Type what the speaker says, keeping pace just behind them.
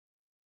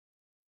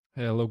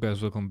Hello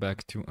guys, welcome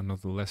back to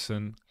another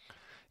lesson.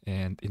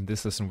 And in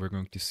this lesson we're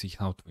going to see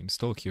how to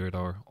install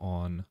QRadar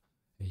on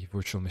a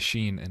virtual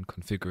machine and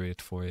configure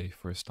it for a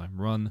first time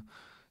run.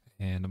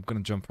 And I'm going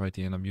to jump right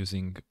in. I'm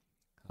using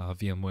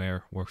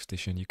VMware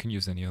Workstation. You can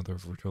use any other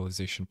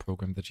virtualization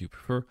program that you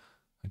prefer.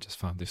 I just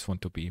found this one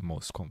to be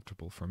most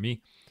comfortable for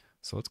me.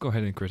 So let's go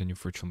ahead and create a new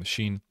virtual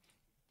machine.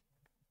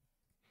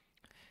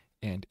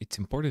 And it's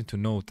important to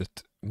note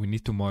that we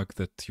need to mark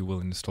that you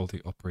will install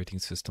the operating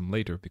system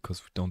later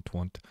because we don't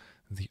want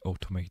the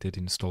automated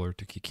installer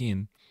to kick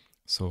in.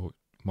 So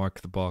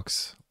mark the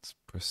box, let's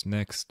press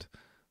next,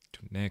 to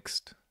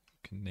next. You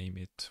can name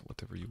it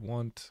whatever you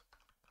want.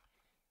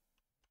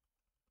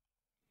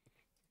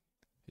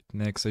 Hit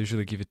next. I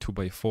usually give it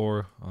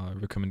 2x4. I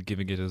recommend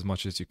giving it as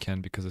much as you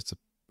can because it's a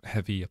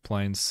heavy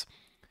appliance.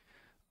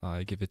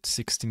 I give it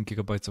 16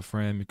 gigabytes of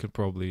RAM. You could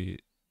probably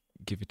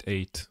give it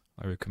 8.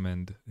 I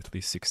recommend at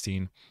least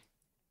 16.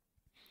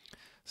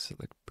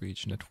 Select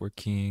bridge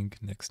networking,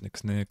 next.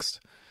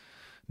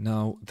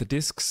 Now the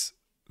disk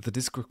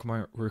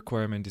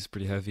requirement is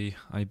pretty heavy.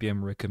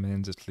 IBM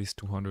recommends at least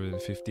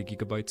 250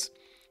 gigabytes.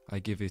 I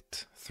give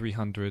it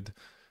 300.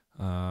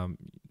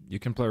 You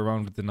can play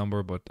around with the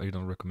number, but I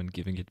don't recommend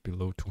giving it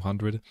below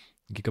 200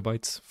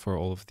 gigabytes for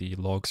all of the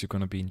logs you're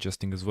going to be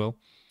ingesting as well.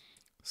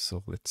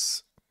 So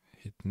let's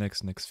hit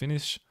next,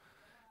 finish.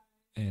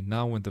 And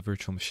now when the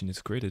virtual machine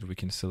is created, we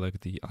can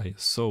select the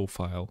ISO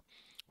file,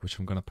 which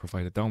I'm going to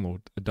provide a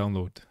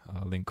download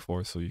link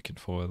for, so you can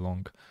follow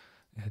along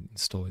and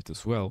install it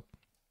as well.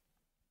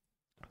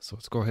 So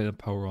let's go ahead and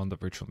power on the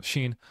virtual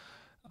machine.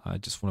 I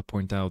just want to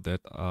point out that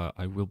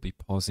I will be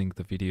pausing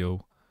the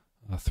video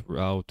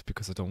throughout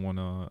because I don't want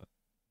to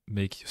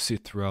make you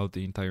sit throughout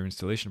the entire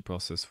installation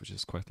process, which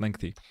is quite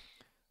lengthy.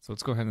 So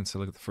let's go ahead and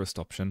select the first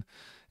option,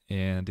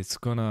 and it's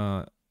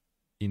gonna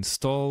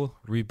install,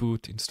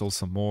 reboot, install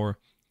some more.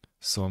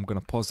 So I'm gonna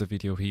pause the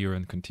video here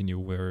and continue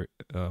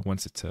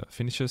once it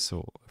finishes. So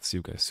I'll see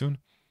you guys soon.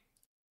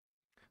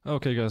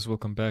 Okay guys,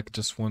 welcome back.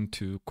 Just want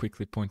to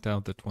quickly point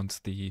out that once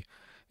the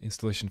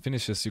installation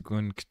finishes, you're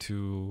going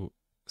to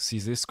see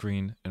this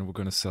screen and we're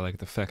going to select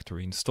the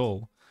factory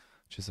install,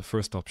 which is the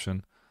first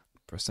option.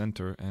 Press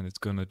enter and it's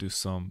going to do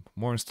some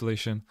more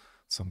installation.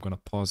 So I'm going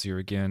to pause here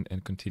again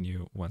and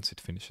continue once it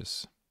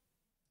finishes.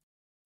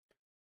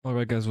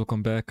 Alright guys,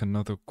 welcome back.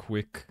 Another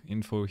quick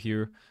info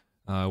here.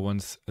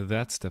 Once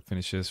that step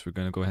finishes, we're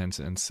going to go ahead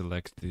and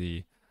select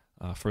the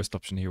first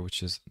option here,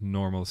 which is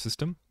normal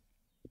system.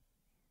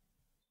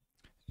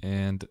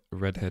 And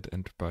Red Hat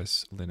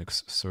Enterprise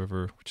Linux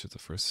Server, which is the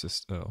first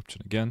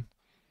option again.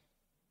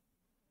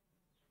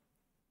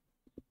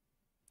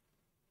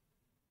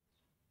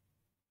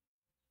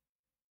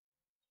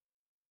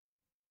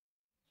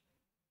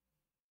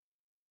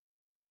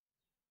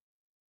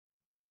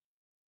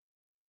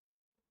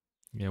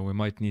 Yeah, we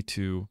might need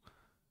to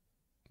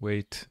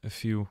wait a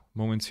few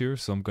moments here,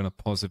 so I'm gonna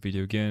pause the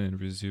video again and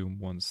resume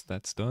once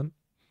that's done.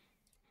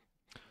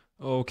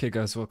 Okay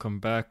guys, welcome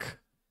back.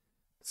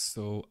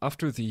 So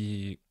after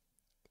the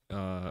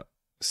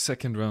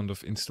second round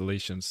of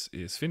installations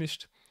is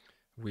finished,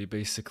 we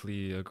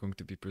basically are going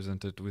to be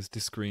presented with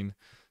this screen.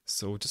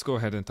 So just go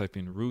ahead and type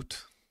in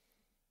root,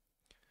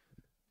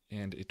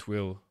 and it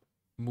will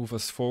move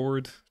us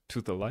forward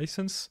to the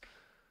license.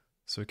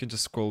 So you can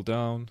just scroll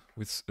down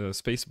with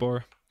spacebar.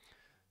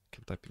 You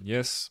can type in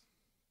yes.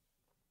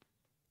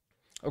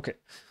 Okay,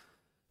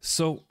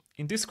 so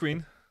in this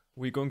screen,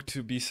 we're going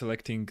to be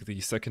selecting the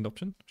second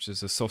option, which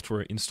is a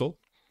software install.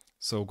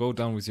 So go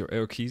down with your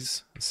arrow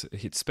keys,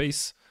 hit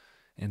space,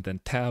 and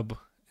then tab,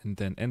 and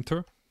then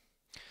enter.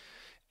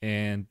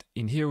 And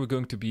in here, we're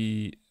going to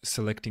be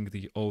selecting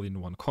the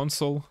all-in-one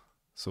console.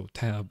 So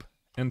tab,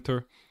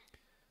 enter.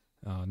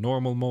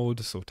 Normal mode,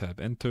 so tab,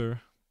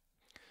 enter.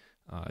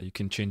 You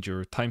can change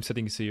your time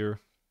settings here.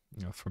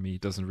 For me,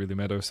 it doesn't really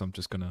matter, so I'm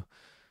just gonna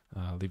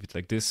leave it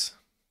like this.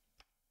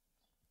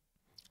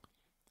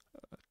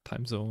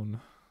 Time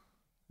zone,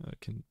 I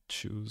can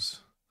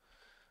choose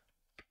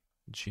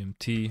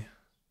GMT,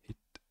 hit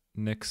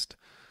next.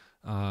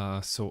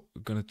 So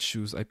I'm gonna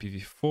choose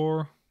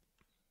IPv4.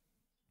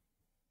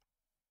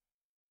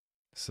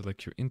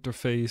 Select your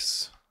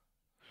interface.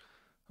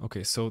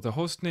 Okay, so the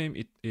host name,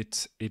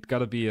 it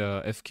gotta be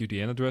a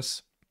FQDN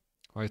address,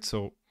 right?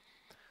 So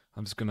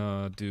I'm just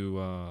gonna do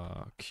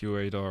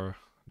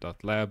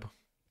QRadar.lab.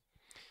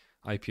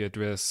 IP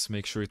address,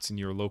 make sure it's in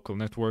your local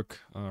network,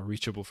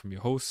 reachable from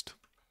your host.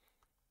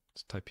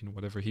 Let's type in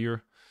whatever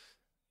here.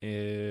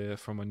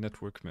 From a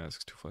network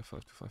mask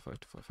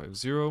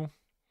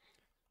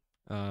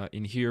 255.255.255.0.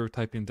 In here,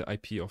 type in the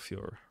IP of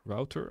your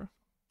router.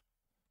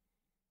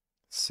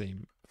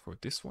 Same for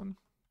this one.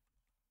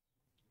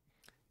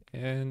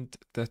 And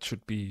that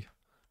should be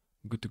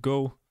good to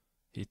go.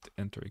 Hit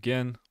enter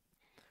again.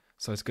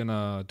 So it's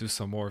gonna do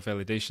some more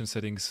validation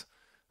settings.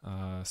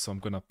 So I'm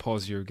gonna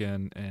pause here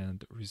again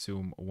and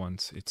resume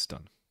once it's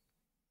done.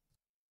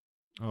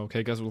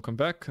 Okay guys, welcome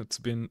back. It's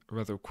been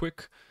rather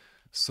quick.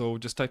 So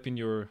just type in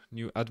your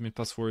new admin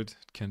password.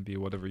 It can be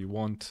whatever you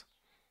want.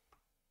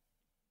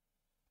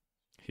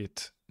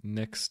 Hit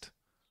next.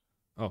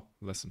 Oh,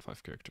 less than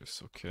 5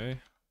 characters. Okay.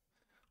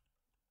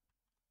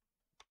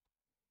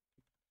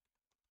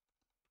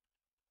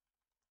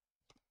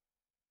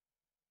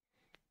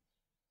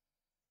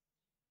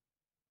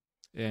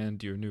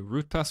 And your new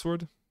root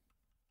password.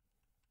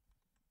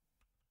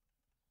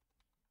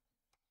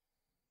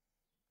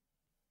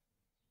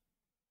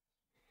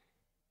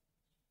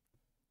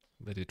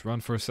 Let it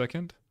run for a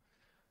second.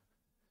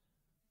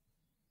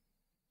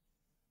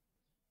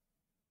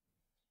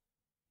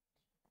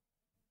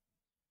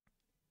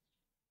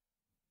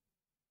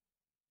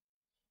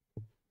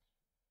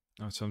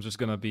 So I'm just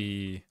gonna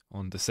be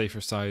on the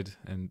safer side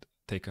and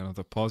take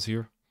another pause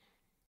here.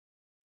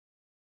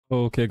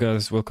 Okay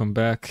guys, welcome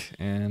back.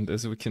 And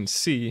as we can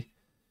see,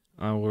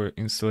 our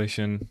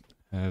installation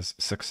has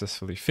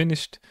successfully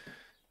finished.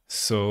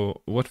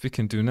 So what we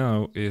can do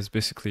now is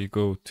basically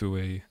go to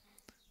a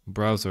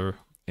browser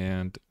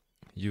and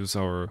use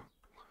our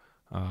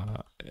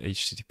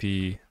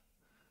HTTP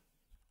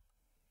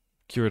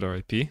QRadar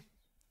IP,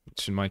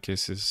 which in my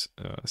case is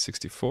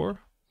 64.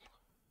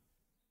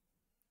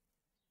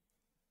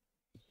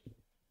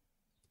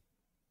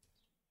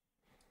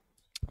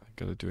 I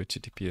gotta do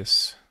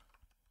HTTPS.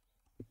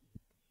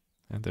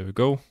 And there we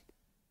go.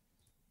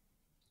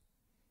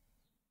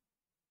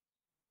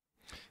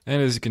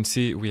 And as you can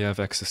see, we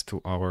have access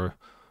to our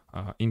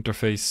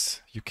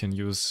interface. You can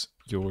use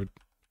your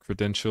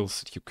credentials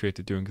that you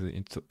created during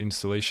the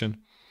installation.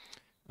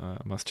 I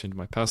must change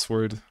my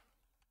password.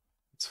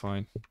 It's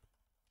fine.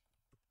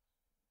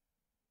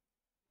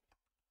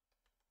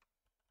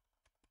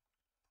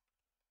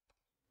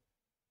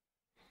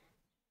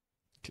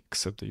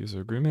 Accept the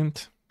user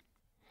agreement.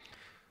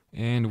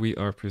 And we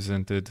are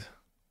presented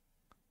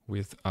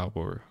with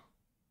our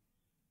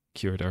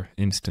QRadar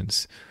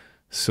instance.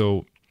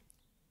 So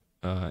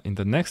in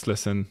the next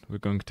lesson, we're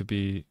going to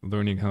be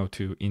learning how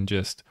to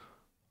ingest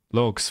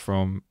logs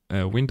from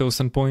a Windows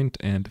endpoint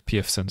and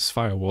pfSense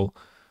firewall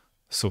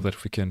so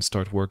that we can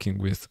start working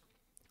with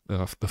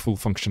the full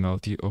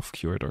functionality of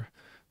QRadar.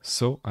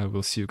 So I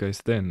will see you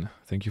guys then.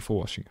 Thank you for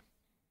watching.